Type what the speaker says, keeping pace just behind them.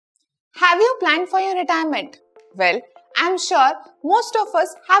Have you planned for your retirement? Well, I'm sure most of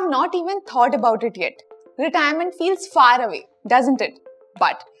us have not even thought about it yet. Retirement feels far away, doesn't it?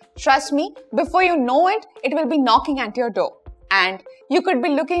 But trust me, before you know it, it will be knocking at your door. And you could be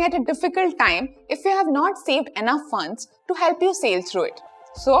looking at a difficult time if you have not saved enough funds to help you sail through it.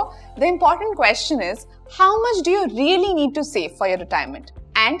 So, the important question is, how much do you really need to save for your retirement?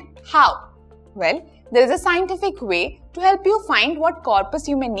 And how? Well, there is a scientific way to help you find what corpus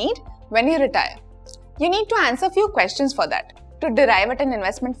you may need when you retire. You need to answer a few questions for that to derive at an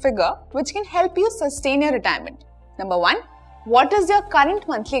investment figure which can help you sustain your retirement. Number 1, what is your current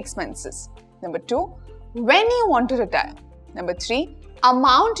monthly expenses? Number 2, when you want to retire? Number 3,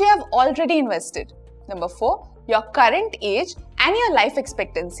 amount you have already invested. Number 4, your current age and your life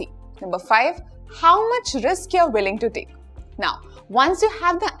expectancy. Number 5, how much risk you are willing to take. Now, once you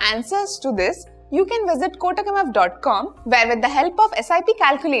have the answers to this, you can visit kotakmf.com, where with the help of SIP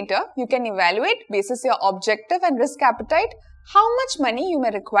calculator, you can evaluate basis your objective and risk appetite how much money you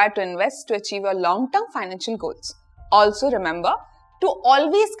may require to invest to achieve your long-term financial goals. Also remember to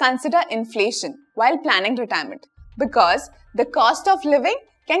always consider inflation while planning retirement, because the cost of living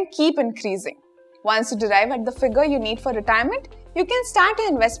can keep increasing. Once you derive at the figure you need for retirement, you can start your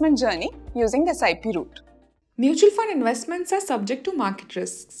investment journey using the SIP route. Mutual fund investments are subject to market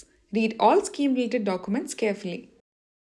risks. Read all scheme-related documents carefully.